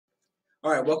All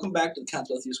right, welcome back to the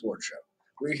Council Youth Award Show.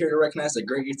 We're here to recognize the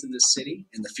great youth of this city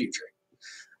in the future.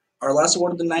 Our last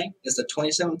award of the night is the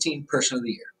 2017 Person of the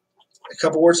Year. A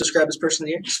couple words to describe this Person of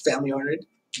the Year: family-oriented,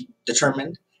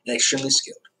 determined, and extremely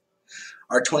skilled.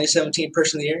 Our 2017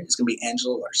 Person of the Year is going to be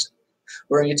Angela Larson.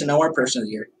 We're going to get to know our Person of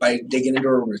the Year by digging into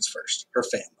her roots first, her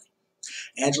family.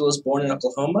 Angela was born in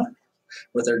Oklahoma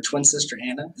with her twin sister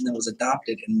Anna, and then was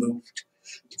adopted and moved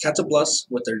to Cattle Bluffs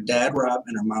with their dad Rob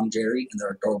and her mom Jerry and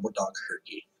their adorable dog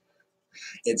Herky.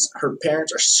 Her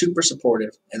parents are super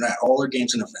supportive and at all her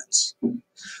games and events,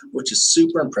 which is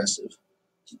super impressive.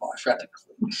 Oh, I forgot to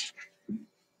click.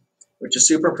 Which is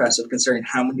super impressive considering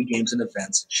how many games and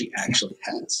events she actually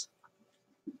has.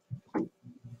 All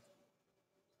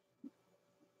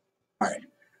right,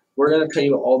 we're going to tell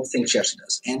you all the things she actually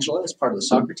does. Angela is part of the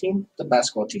soccer team, the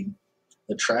basketball team,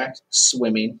 the track,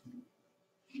 swimming,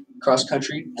 cross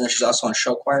country, and then she's also on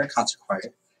show choir, concert choir,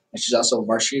 and she's also a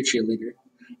varsity cheerleader,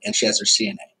 and she has her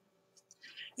CNA.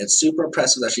 It's super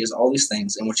impressive that she has all these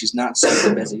things, and when she's not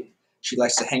super busy, she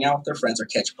likes to hang out with her friends or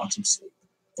catch up on some sleep.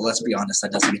 But let's be honest,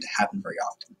 that doesn't get to happen very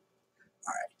often.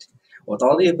 All right. With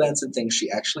all the events and things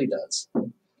she actually does,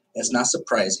 it's not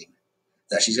surprising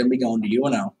that she's going to be going to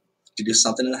UNO to do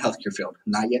something in the healthcare field,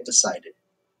 not yet decided.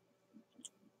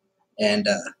 And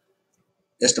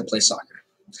it's to play soccer.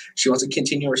 She wants to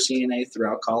continue her CNA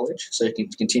throughout college so she can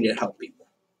continue to help people.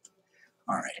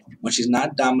 All right. When she's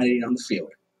not dominating on the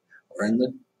field or on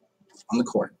the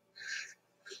court,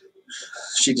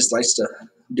 she just likes to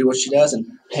do what she does and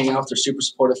hang out with her super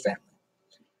supportive family.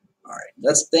 All right.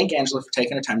 Let's thank Angela for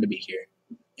taking the time to be here.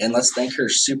 And let's thank her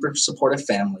super supportive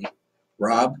family,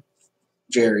 Rob,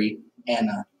 Jerry,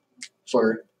 Anna,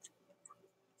 for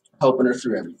helping her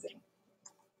through everything.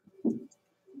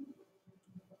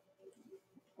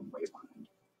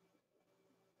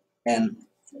 And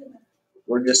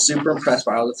we're just super impressed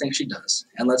by all the things she does.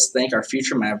 And let's thank our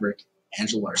future Maverick,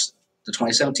 Angela Larson, the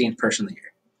 2017 Person of the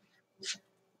Year.